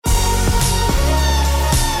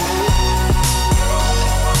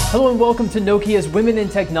Hello and welcome to Nokia's Women in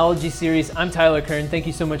Technology series. I'm Tyler Kern. Thank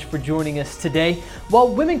you so much for joining us today.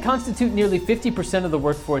 While women constitute nearly 50% of the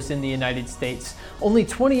workforce in the United States, only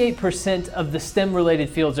 28% of the STEM-related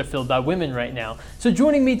fields are filled by women right now. So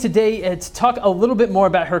joining me today to talk a little bit more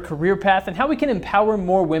about her career path and how we can empower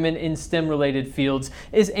more women in STEM-related fields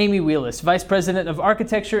is Amy Wheelus, Vice President of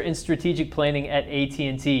Architecture and Strategic Planning at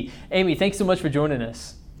AT&T. Amy, thanks so much for joining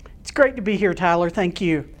us. It's great to be here, Tyler. Thank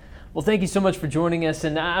you. Well, thank you so much for joining us,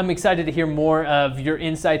 and I'm excited to hear more of your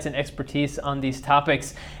insights and expertise on these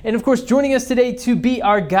topics. And of course, joining us today to be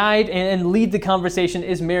our guide and lead the conversation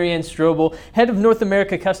is Marianne Strobel, Head of North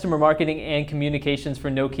America Customer Marketing and Communications for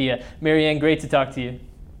Nokia. Marianne, great to talk to you.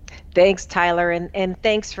 Thanks, Tyler, and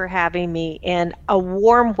thanks for having me, and a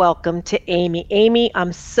warm welcome to Amy. Amy,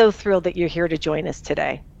 I'm so thrilled that you're here to join us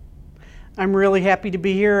today. I'm really happy to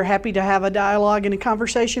be here, happy to have a dialogue and a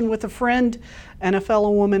conversation with a friend and a fellow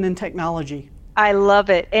woman in technology. I love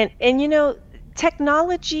it. And you know,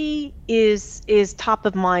 technology is top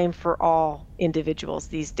of mind for all individuals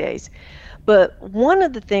these days. But one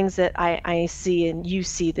of the things that I see, and you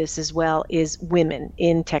see this as well, is women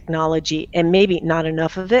in technology, and maybe not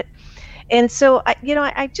enough of it. And so,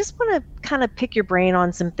 I just want to kind of pick your brain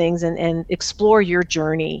on some things and explore your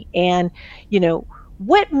journey. And,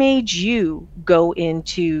 what made you go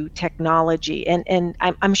into technology? And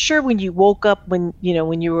I'm sure when you woke up, when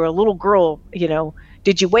you were a little girl,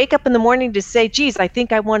 did you wake up in the morning to say, geez, I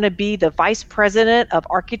think I want to be the Vice President of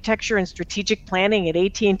Architecture and Strategic Planning at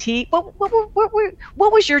AT&T? What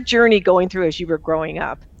was your journey going through as you were growing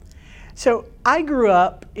up? So I grew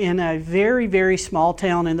up in a very, very small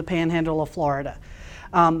town in the panhandle of Florida.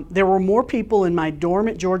 There were more people in my dorm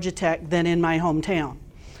at Georgia Tech than in my hometown.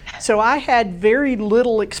 So I had very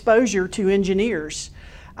little exposure to engineers.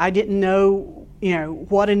 I didn't know,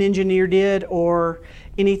 what an engineer did or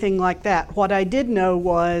anything like that. What I did know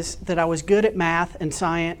was that I was good at math and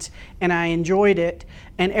science and I enjoyed it,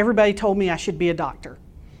 and everybody told me I should be a doctor.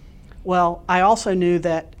 Well, I also knew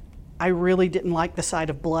that I really didn't like the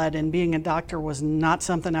sight of blood, and being a doctor was not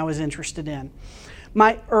something I was interested in.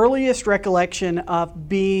 My earliest recollection of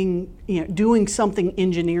doing something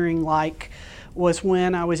engineering-like was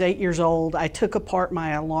when I was 8 years old. I took apart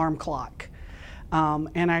my alarm clock.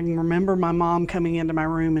 And I remember my mom coming into my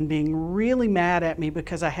room and being really mad at me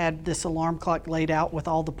because I had this alarm clock laid out with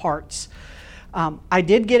all the parts. I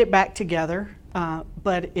did get it back together,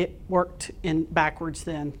 but it worked in backwards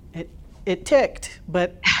then. It ticked,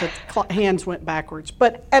 but the hands went backwards.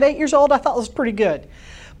 But at 8 years old, I thought it was pretty good.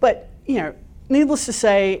 But, needless to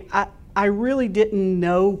say, I really didn't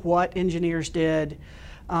know what engineers did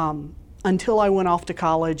until I went off to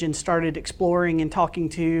college and started exploring and talking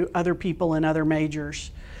to other people in other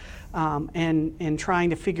majors and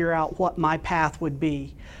trying to figure out what my path would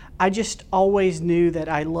be. I just always knew that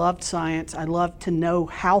I loved science. I loved to know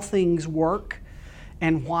how things work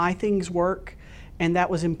and why things work, and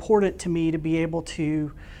that was important to me to be able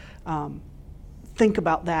to think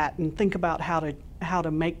about that and think about how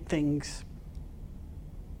to make things.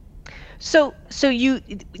 So you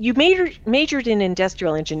majored in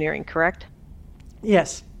industrial engineering, correct?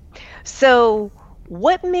 Yes. So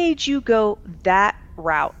what made you go that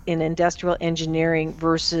route in industrial engineering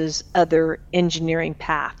versus other engineering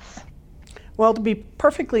paths? Well, to be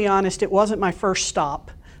perfectly honest, it wasn't my first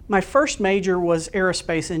stop. My first major was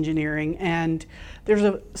aerospace engineering, and there's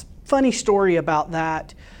a funny story about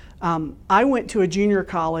that. I went to a junior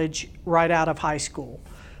college right out of high school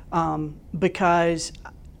because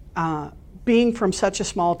being from such a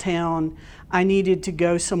small town, I needed to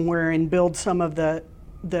go somewhere and build some of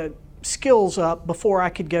the skills up before I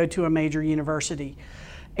could go to a major university.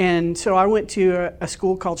 And so I went to a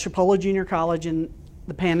school called Chipola Junior College in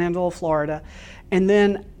the panhandle of Florida, and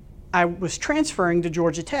then I was transferring to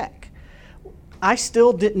Georgia Tech. I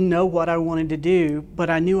still didn't know what I wanted to do, but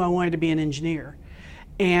I knew I wanted to be an engineer.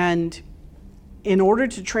 And in order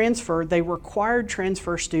to transfer, they required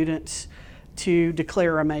transfer students to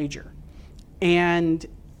declare a major. And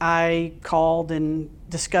I called and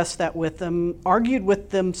discussed that with them, argued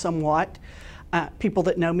with them somewhat. People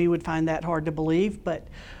that know me would find that hard to believe, but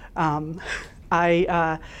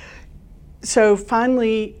so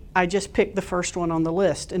finally I just picked the first one on the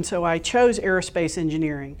list, and so I chose aerospace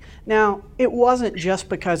engineering. Now, it wasn't just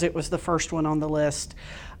because it was the first one on the list.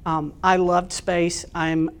 I loved space.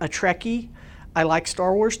 I'm a Trekkie. I like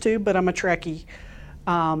Star Wars too, but I'm a Trekkie.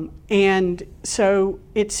 And so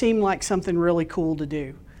it seemed like something really cool to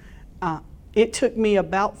do. It took me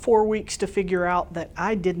about 4 weeks to figure out that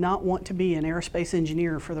I did not want to be an aerospace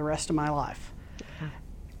engineer for the rest of my life.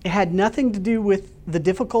 It had nothing to do with the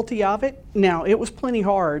difficulty of it. Now, it was plenty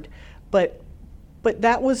hard, but but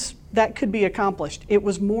that could be accomplished. It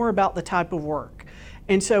was more about the type of work.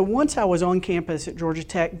 And so once I was on campus at Georgia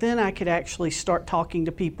Tech, then I could actually start talking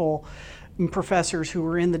to people and professors who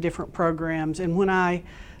were in the different programs. And when I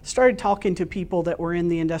started talking to people that were in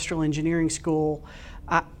the industrial engineering school,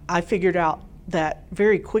 I figured out that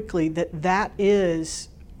very quickly that is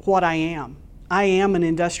what I am. I am an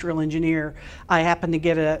industrial engineer. I happen to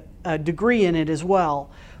get a degree in it as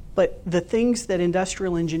well. But the things that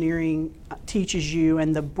industrial engineering teaches you,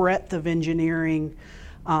 and the breadth of engineering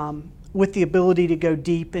with the ability to go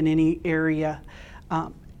deep in any area,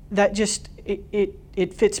 that just,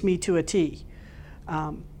 it fits me to a T.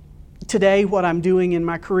 Today, what I'm doing in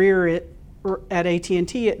my career at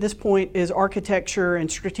AT&T at this point is architecture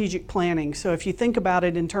and strategic planning. So if you think about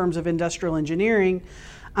it in terms of industrial engineering,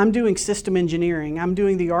 I'm doing system engineering. I'm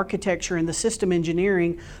doing the architecture and the system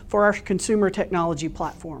engineering for our consumer technology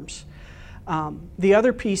platforms. The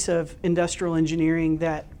other piece of industrial engineering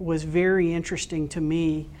that was very interesting to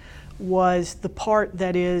me was the part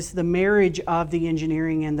that is the marriage of the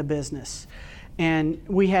engineering and the business. And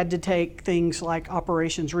we had to take things like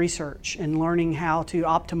operations research and learning how to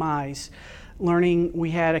optimize.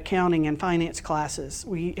 We had accounting and finance classes.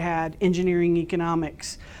 We had engineering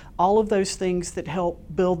economics. All of those things that help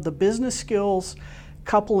build the business skills,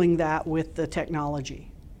 coupling that with the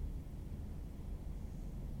technology.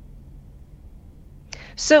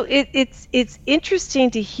 So it's interesting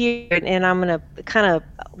to hear, and I'm going to kind of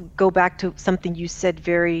go back to something you said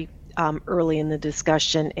very early in the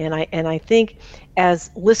discussion, and I think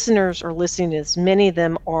as listeners are listening to this, many of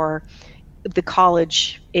them are the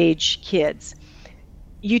college age kids.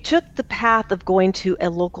 You took the path of going to a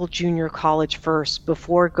local junior college first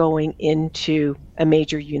before going into a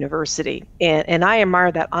major university. And I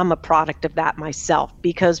admire that. I'm a product of that myself,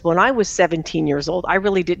 because when I was 17 years old, I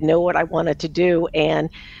really didn't know what I wanted to do. And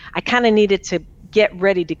I kind of needed to get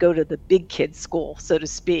ready to go to the big kid school, so to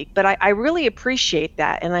speak. But I really appreciate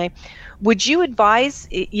that. And would you advise,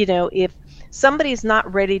 if somebody's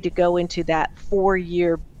not ready to go into that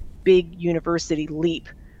 4-year big university leap,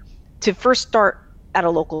 to first start at a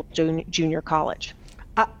local junior college?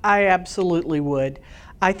 I absolutely would.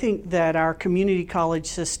 I think that our community college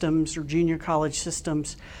systems or junior college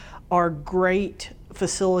systems are great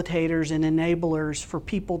facilitators and enablers for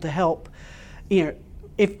people to help,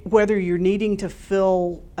 whether you're needing to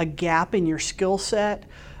fill a gap in your skill set,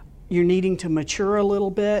 you're needing to mature a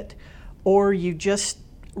little bit, or you just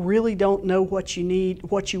really don't know what you need,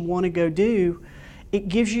 what you want to go do. It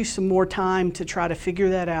gives you some more time to try to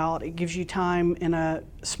figure that out. It gives you time in a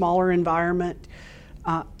smaller environment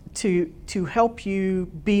to help you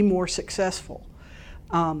be more successful.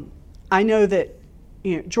 I know that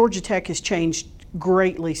Georgia Tech has changed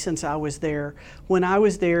greatly since I was there. When I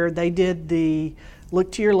was there, they did the look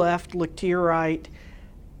to your left, look to your right.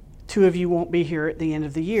 2 of you won't be here at the end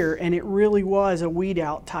of the year. And it really was a weed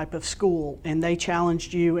out type of school. And they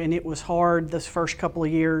challenged you, and it was hard those first couple of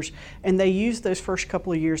years. And they used those first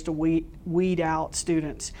couple of years to weed out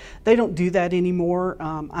students. They don't do that anymore.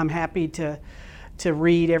 I'm happy to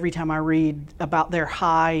read every time I read about their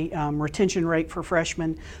high retention rate for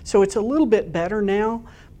freshmen. So it's a little bit better now.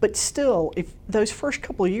 But still, if those first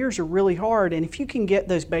couple of years are really hard, and if you can get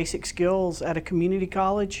those basic skills at a community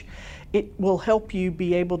college, it will help you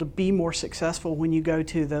be able to be more successful when you go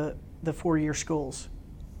to the 4-year schools.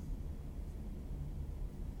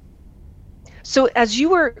 So as you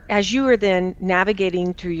were then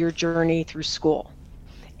navigating through your journey through school,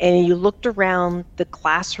 and you looked around the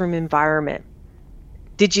classroom environment,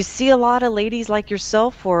 did you see a lot of ladies like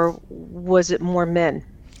yourself, or was it more men?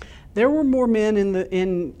 There were more men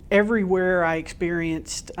in everywhere I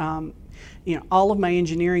experienced. All of my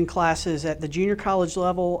engineering classes at the junior college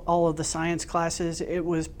level, all of the science classes, it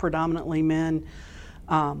was predominantly men.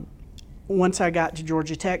 Once I got to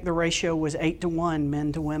Georgia Tech, the ratio was 8-to-1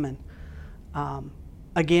 men to women.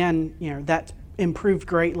 Again, that improved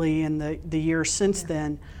greatly in the years since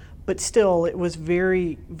then, but still, it was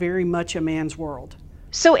very, very much a man's world.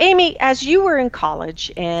 So Amy, as you were in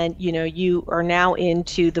college and you are now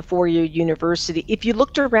into the 4-year university, if you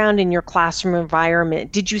looked around in your classroom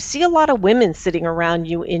environment, did you see a lot of women sitting around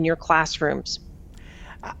you in your classrooms?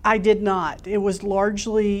 I did not. It was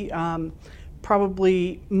largely,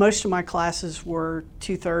 probably most of my classes were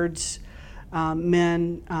 2/3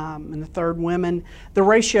 men and 1/3 women. The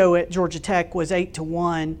ratio at Georgia Tech was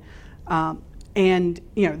 8-to-1. And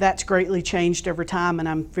that's greatly changed over time, and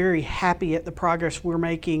I'm very happy at the progress we're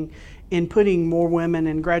making in putting more women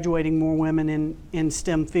and graduating more women in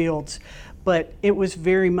STEM fields. But it was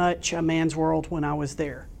very much a man's world when I was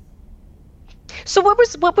there. So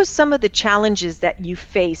what was some of the challenges that you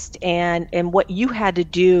faced and what you had to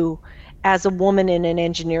do as a woman in an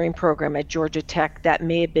engineering program at Georgia Tech that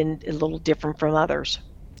may have been a little different from others?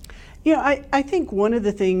 I think one of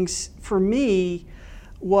the things for me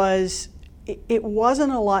was it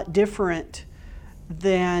wasn't a lot different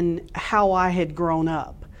than how I had grown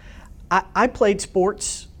up. I played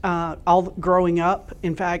sports all growing up.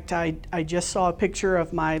 In fact, I just saw a picture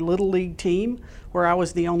of my Little League team where I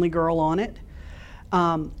was the only girl on it.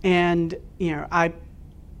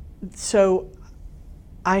 So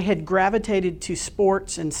I had gravitated to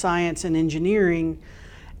sports and science and engineering,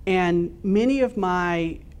 and many of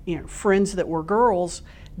my friends that were girls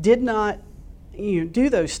did not do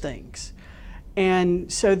those things.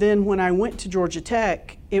 And so then when I went to Georgia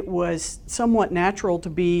Tech, it was somewhat natural to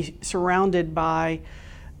be surrounded by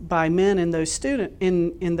men in those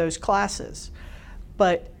in those classes.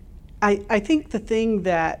 But I think the thing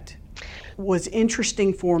that was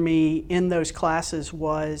interesting for me in those classes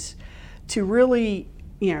was to really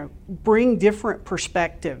bring different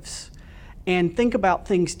perspectives and think about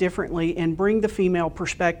things differently and bring the female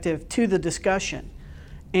perspective to the discussion.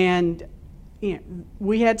 And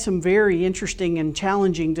we had some very interesting and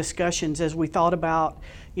challenging discussions as we thought about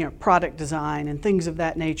product design and things of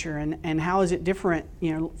that nature, and how is it different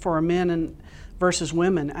for men versus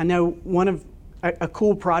women. I know a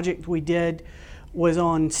cool project we did was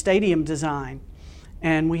on stadium design,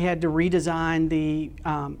 and we had to redesign the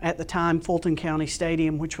at the time Fulton County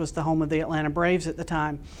Stadium, which was the home of the Atlanta Braves at the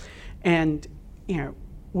time. And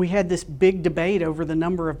we had this big debate over the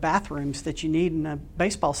number of bathrooms that you need in a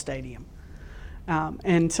baseball stadium.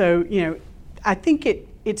 And so, I think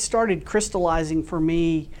it started crystallizing for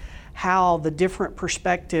me how the different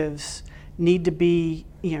perspectives need to be,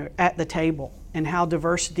 at the table, and how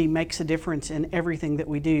diversity makes a difference in everything that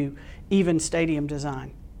we do, even stadium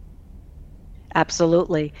design.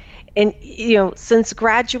 Absolutely. And, since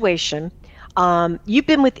graduation, you've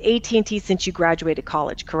been with AT&T since you graduated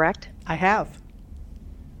college, correct? I have.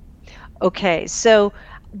 Okay, so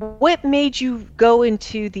what made you go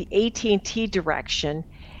into the AT&T direction,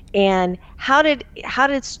 and how did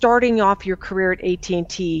starting off your career at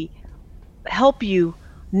AT&T help you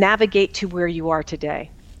navigate to where you are today?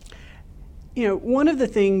 One of the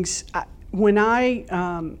things when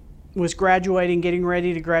I was graduating, getting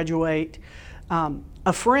ready to graduate,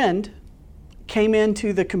 a friend came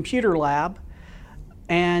into the computer lab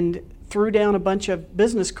and threw down a bunch of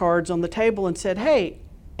business cards on the table and said, "Hey,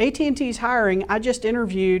 AT&T's hiring. I just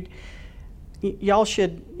interviewed. Y'all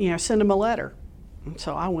should, send them a letter." And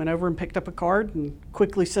so I went over and picked up a card and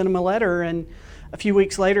quickly sent them a letter, and a few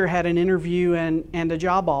weeks later had an interview and a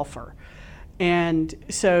job offer. And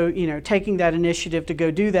so, taking that initiative to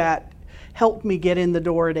go do that helped me get in the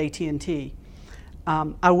door at AT&T.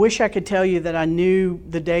 I wish I could tell you that I knew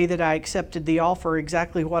the day that I accepted the offer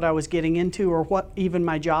exactly what I was getting into or what even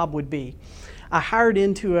my job would be. I hired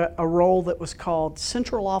into a role that was called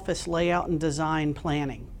Central Office Layout and Design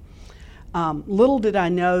Planning. Little did I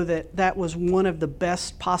know that was one of the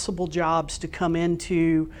best possible jobs to come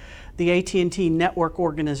into the AT&T network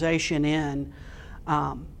organization in.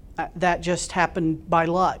 That just happened by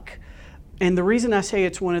luck. And the reason I say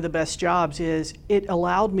it's one of the best jobs is it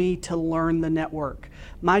allowed me to learn the network.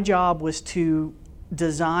 My job was to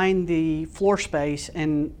design the floor space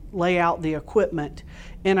and lay out the equipment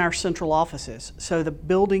in our central offices, so the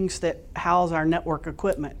buildings that house our network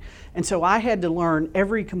equipment. And so I had to learn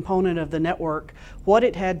every component of the network, what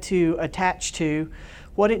it had to attach to,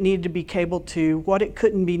 what it needed to be cabled to, what it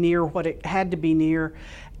couldn't be near, what it had to be near,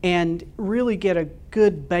 and really get a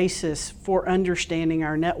good basis for understanding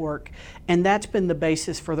our network. And that's been the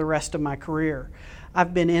basis for the rest of my career.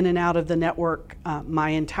 I've been in and out of the network my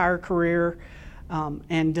entire career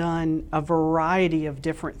and done a variety of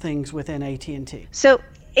different things within AT&T. So,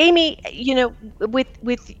 Amy,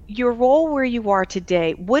 with your role where you are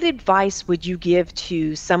today, what advice would you give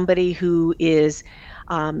to somebody who is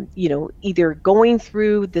either going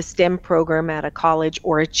through the STEM program at a college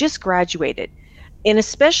or just graduated, and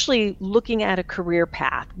especially looking at a career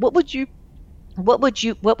path? What would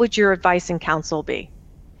your advice and counsel be?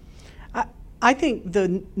 I think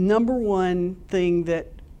the number one thing that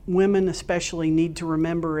women especially need to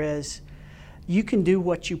remember is you can do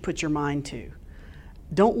what you put your mind to.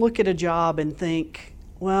 Don't look at a job and think,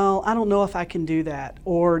 well, I don't know if I can do that.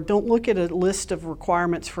 Or don't look at a list of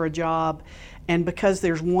requirements for a job, and because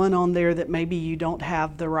there's one on there that maybe you don't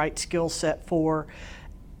have the right skill set for,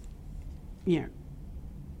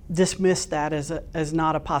 dismiss that as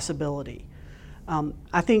not a possibility.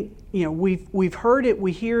 I think we've heard it,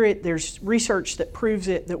 we hear it. There's research that proves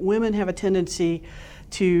it, that women have a tendency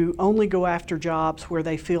to only go after jobs where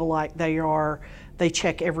they feel like they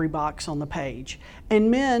check every box on the page.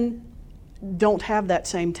 And men don't have that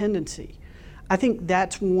same tendency. I think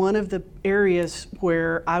that's one of the areas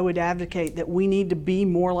where I would advocate that we need to be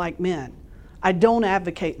more like men. I don't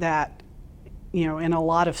advocate that, in a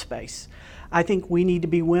lot of space. I think we need to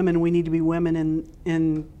be women. We need to be women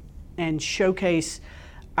and showcase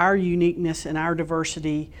our uniqueness and our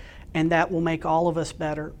diversity, and that will make all of us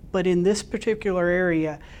better. But in this particular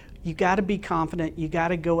area, you got to be confident. You got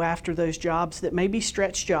to go after those jobs that may be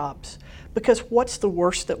stretch jobs, because what's the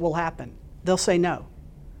worst that will happen? They'll say no.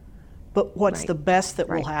 But what's the best that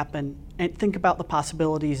will happen? And think about the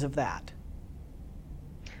possibilities of that.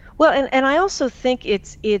 Well, and I also think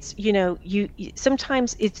it's you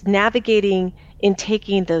sometimes it's navigating and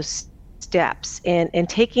taking those steps and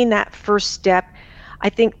taking that first step. I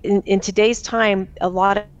think in today's time, a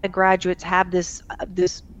lot of graduates have this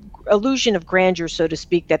illusion of grandeur, so to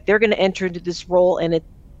speak, that they're going to enter into this role and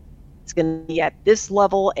it's going to be at this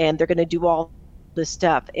level and they're going to do all this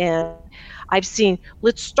stuff. And I've seen,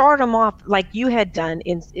 let's start them off like you had done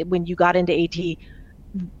when you got into AT,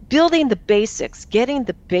 building the basics, getting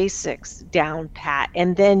the basics down pat,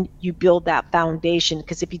 and then you build that foundation,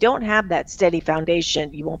 because if you don't have that steady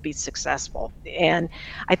foundation, you won't be successful. And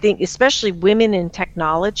I think especially women in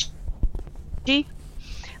technology,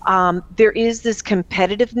 there is this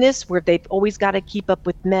competitiveness where they've always got to keep up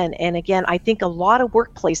with men. And again, I think a lot of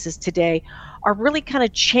workplaces today are really kind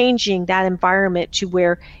of changing that environment to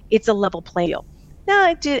where it's a level playing field.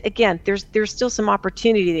 Now, again, there's still some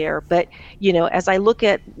opportunity there, but as I look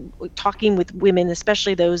at talking with women,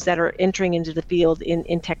 especially those that are entering into the field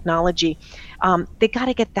in technology, they got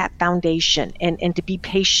to get that foundation and to be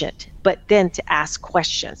patient, but then to ask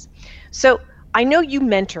questions. So I know you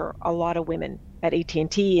mentor a lot of women at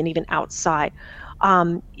AT&T and even outside.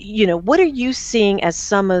 What are you seeing as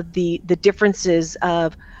some of the differences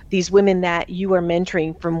of these women that you are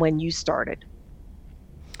mentoring from when you started?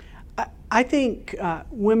 I think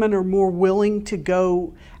women are more willing to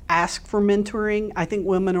go ask for mentoring. I think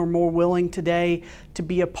women are more willing today to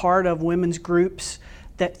be a part of women's groups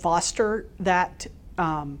that foster that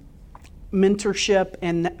mentorship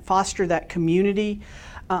and foster that community.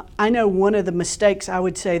 I know one of the mistakes I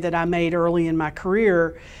would say that I made early in my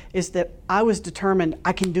career is that I was determined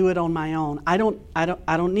I can do it on my own. I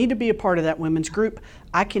don't need to be a part of that women's group.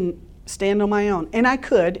 I can stand on my own. And I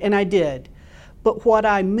could, and I did. But what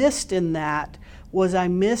I missed in that was I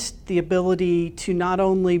missed the ability to not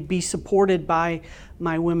only be supported by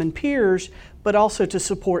my women peers, but also to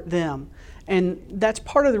support them. And that's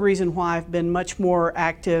part of the reason why I've been much more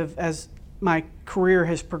active as my career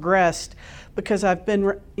has progressed, because I've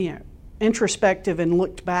been introspective and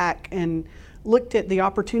looked back and looked at the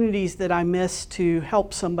opportunities that I missed to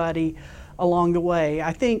help somebody along the way.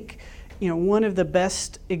 I think one of the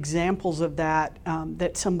best examples of that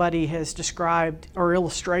that somebody has described, or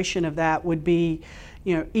illustration of that, would be,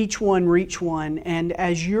 each one reach one, and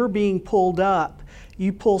as you're being pulled up,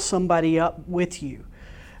 you pull somebody up with you.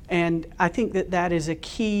 And I think that is a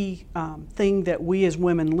key thing that we as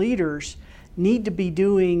women leaders need to be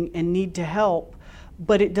doing and need to help,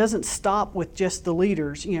 but it doesn't stop with just the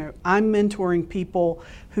leaders. I'm mentoring people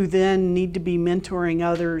who then need to be mentoring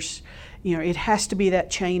others. It has to be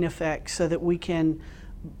that chain effect so that we can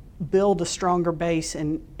build a stronger base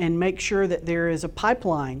and make sure that there is a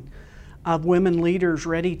pipeline of women leaders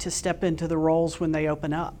ready to step into the roles when they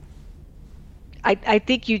open up. I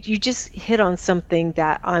think you just hit on something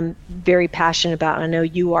that I'm very passionate about, and I know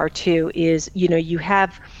you are too, is you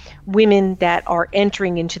have women that are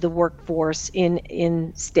entering into the workforce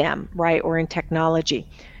in STEM, right, or in technology.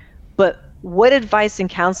 But what advice and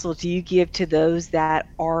counsel do you give to those that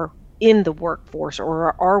are in the workforce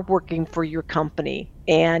or are working for your company,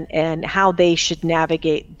 and how they should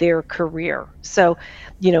navigate their career? So,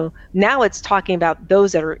 now it's talking about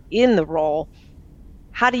those that are in the role.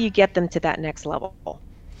 How do you get them to that next level?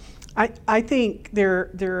 I think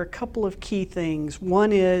there are a couple of key things.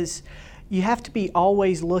 One is you have to be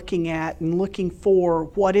always looking at and looking for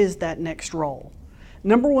what is that next role.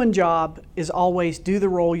 Number one job is always do the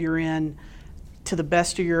role you're in to the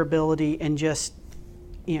best of your ability and just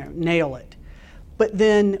nail it. But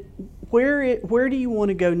then where do you want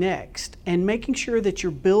to go next? And making sure that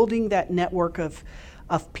you're building that network of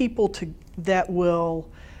people that will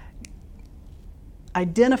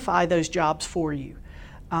identify those jobs for you.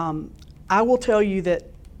 I will tell you that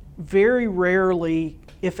very rarely,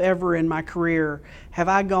 if ever in my career, have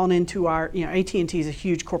I gone into our, AT&T is a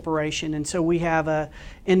huge corporation, and so we have a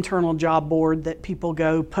internal job board that people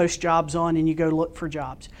go post jobs on and you go look for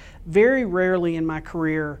jobs. Very rarely in my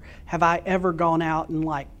career have I ever gone out and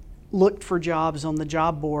like looked for jobs on the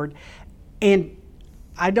job board. And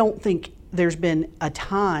I don't think there's been a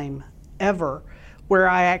time ever where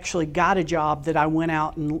I actually got a job that I went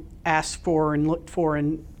out and asked for and looked for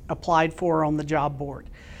and applied for on the job board.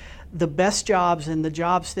 The best jobs and the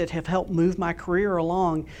jobs that have helped move my career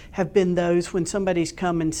along have been those when somebody's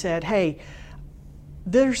come and said, hey,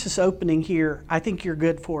 there's this opening here, I think you're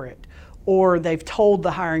good for it. Or they've told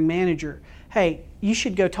the hiring manager, hey, you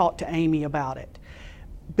should go talk to Amy about it.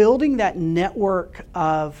 Building that network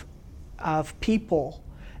of people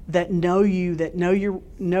that know you, that know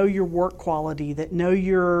your work quality, that know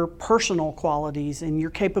your personal qualities and your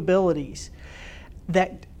capabilities,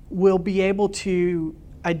 that will be able to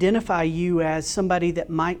identify you as somebody that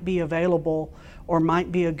might be available or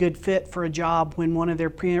might be a good fit for a job when one of their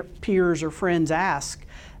peers or friends ask.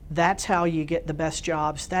 That's how you get the best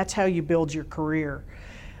jobs. That's how you build your career.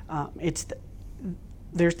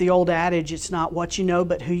 There's the old adage, it's not what you know,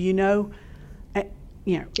 but who you know.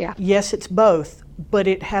 Yeah. Yes, it's both, but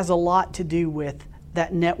it has a lot to do with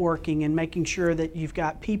that networking and making sure that you've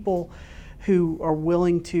got people who are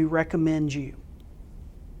willing to recommend you.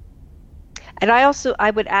 And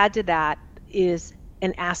I would add to that is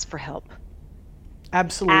and ask for help.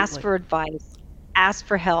 Absolutely. Ask for advice. Ask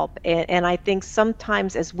for help. And I think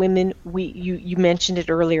sometimes as women, you mentioned it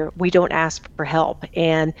earlier, we don't ask for help.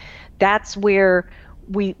 And that's where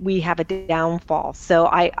we have a downfall. So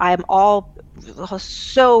I'm all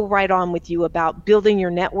so right on with you about building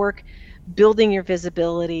your network, building your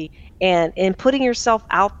visibility, and putting yourself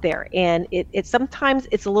out there. And it sometimes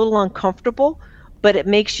it's a little uncomfortable, but it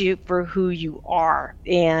makes you for who you are.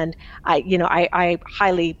 And I'll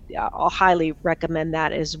highly recommend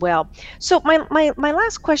that as well. So my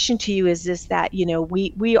last question to you is this, that,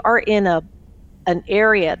 we are in an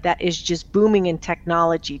area that is just booming in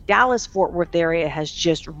technology. Dallas-Fort Worth area has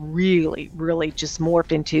just really just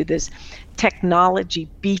morphed into this technology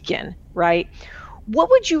beacon, right? What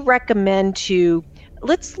would you recommend to,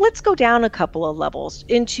 let's go down a couple of levels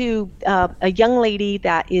into a young lady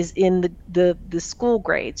that is in the school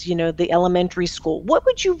grades, the elementary school. What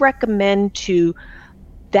would you recommend to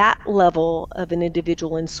that level of an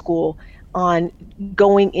individual in school on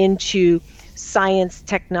going into science,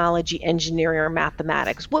 technology, engineering, or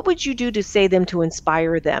mathematics? What would you do to say them, to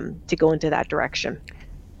inspire them to go into that direction?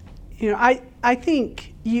 I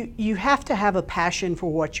think you have to have a passion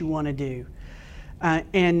for what you want to do.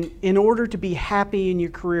 And in order to be happy in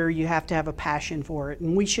your career, you have to have a passion for it.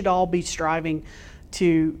 And we should all be striving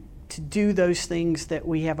to do those things that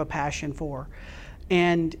we have a passion for.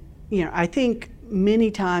 And I think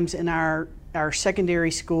many times in our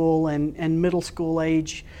secondary school and middle school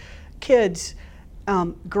age kids,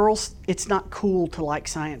 girls, it's not cool to like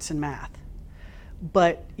science and math.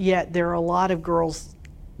 But yet there are a lot of girls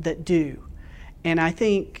that do. And I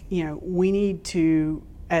think, we need to,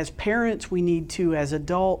 as parents, we need to, as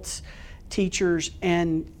adults, teachers,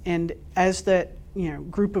 and as that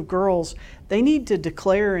group of girls, they need to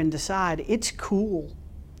declare and decide it's cool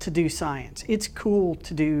to do science. It's cool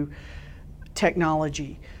to do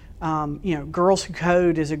technology. Girls Who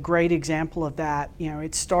Code is a great example of that.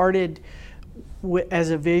 It started as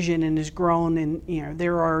a vision and has grown, and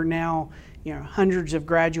there are now hundreds of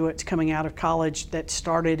graduates coming out of college that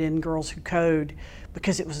started in Girls Who Code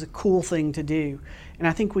because it was a cool thing to do. And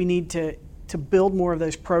I think we need to build more of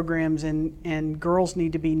those programs, and girls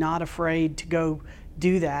need to be not afraid to go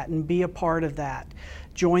do that and be a part of that.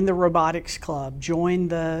 Join the robotics club, join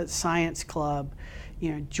the science club,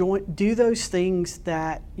 do those things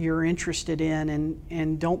that you're interested in,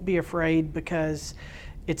 and don't be afraid because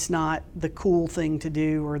it's not the cool thing to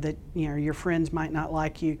do, or that your friends might not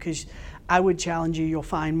like you, because I would challenge you, you'll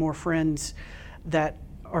find more friends that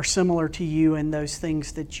are similar to you in those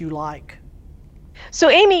things that you like. So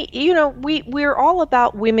Amy, we're all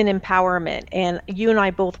about women empowerment, and you and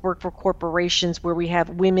I both work for corporations where we have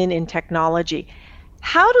women in technology.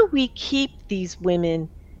 How do we keep these women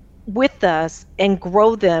with us and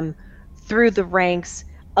grow them through the ranks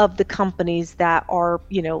of the companies that are,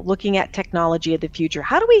 looking at technology of the future?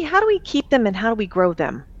 How do we keep them, and how do we grow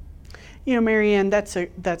them? Marianne, that's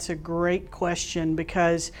a great question,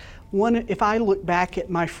 because if I look back at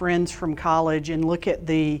my friends from college and look at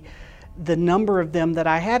the number of them that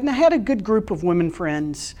I had, and I had a good group of women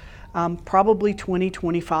friends, probably 20,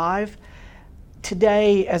 25.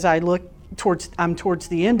 Today, as I look I'm towards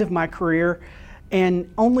the end of my career,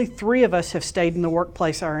 and only 3 of us have stayed in the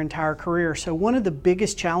workplace our entire career. So one of the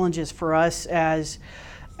biggest challenges for us as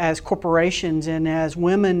corporations and as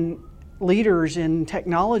women leaders in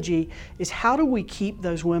technology is, how do we keep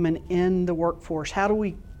those women in the workforce? How do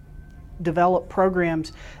we develop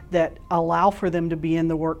programs that allow for them to be in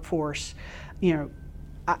the workforce.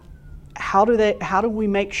 How do we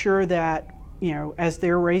make sure that, as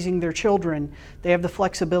they're raising their children, they have the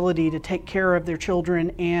flexibility to take care of their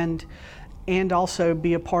children and also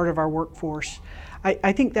be a part of our workforce?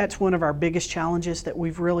 I think that's one of our biggest challenges that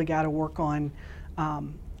we've really got to work on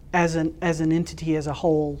as an entity as a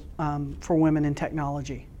whole for women in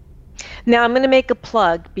technology. Now I'm going to make a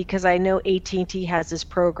plug because I know AT&T has this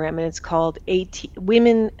program, and it's called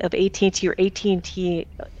Women of AT&T, or AT&T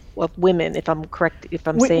of Women, if I'm correct, if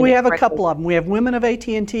I'm saying it correctly. We have a couple of them. We have Women of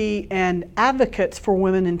AT&T and Advocates for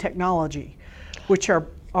Women in Technology, which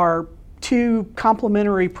are two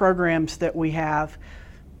complementary programs that we have.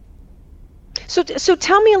 So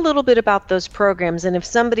tell me a little bit about those programs, and if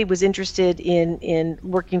somebody was interested in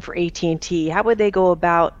working for AT&T, how would they go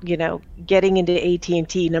about, getting into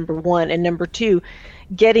AT&T, number one, and number two,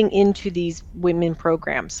 getting into these women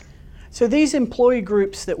programs? So these employee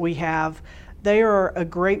groups that we have, they are a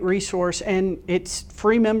great resource, and it's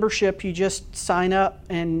free membership. You just sign up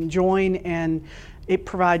and join, and it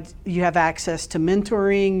provides, you have access to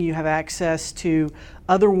mentoring, you have access to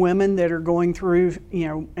other women that are going through,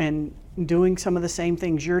 and doing some of the same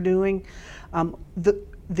things you're doing.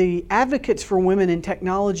 The Advocates for Women in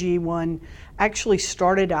Technology one actually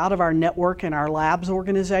started out of our network and our labs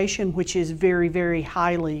organization, which is very, very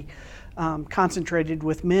highly concentrated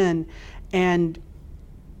with men. And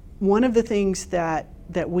one of the things that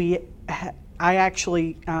I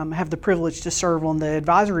actually have the privilege to serve on the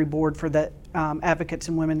advisory board for the Advocates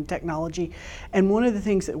in Women in Technology. And one of the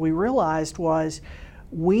things that we realized was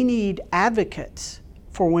we need advocates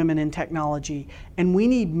for women in technology, and we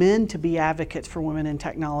need men to be advocates for women in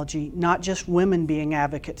technology, not just women being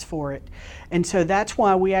advocates for it. And so that's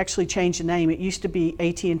why we actually changed the name. It used to be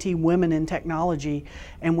AT&T Women in Technology,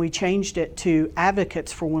 and we changed it to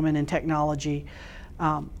Advocates for Women in Technology,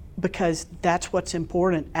 because that's what's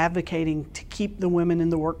important, advocating to keep the women in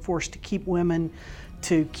the workforce, to keep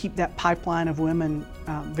that pipeline of women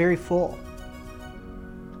very full.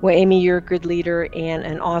 Well, Amy, you're a good leader and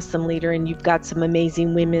an awesome leader, and you've got some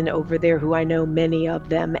amazing women over there who I know many of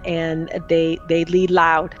them, and they lead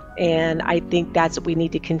loud, and I think that's what we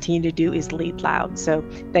need to continue to do, is lead loud. So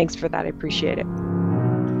thanks for that. I appreciate it.